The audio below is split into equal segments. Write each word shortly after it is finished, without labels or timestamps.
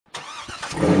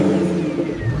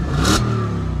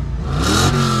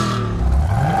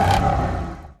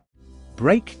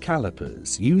Brake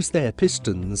calipers use their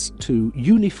pistons to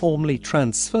uniformly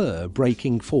transfer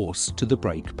braking force to the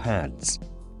brake pads.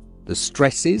 The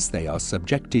stresses they are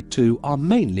subjected to are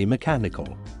mainly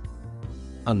mechanical.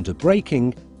 Under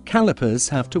braking, calipers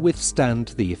have to withstand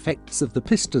the effects of the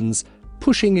pistons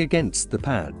pushing against the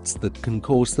pads that can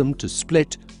cause them to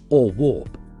split or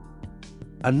warp.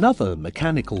 Another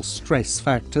mechanical stress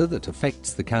factor that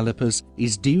affects the calipers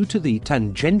is due to the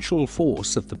tangential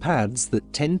force of the pads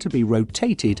that tend to be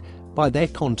rotated by their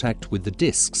contact with the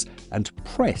discs and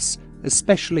press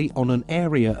especially on an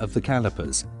area of the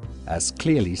calipers, as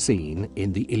clearly seen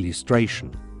in the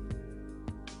illustration.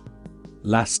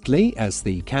 Lastly, as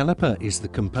the caliper is the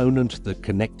component that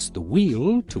connects the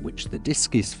wheel to which the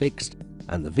disc is fixed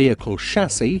and the vehicle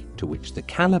chassis to which the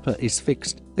caliper is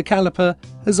fixed, the caliper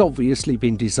has obviously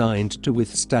been designed to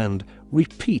withstand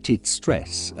repeated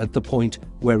stress at the point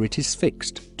where it is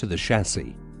fixed to the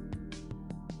chassis.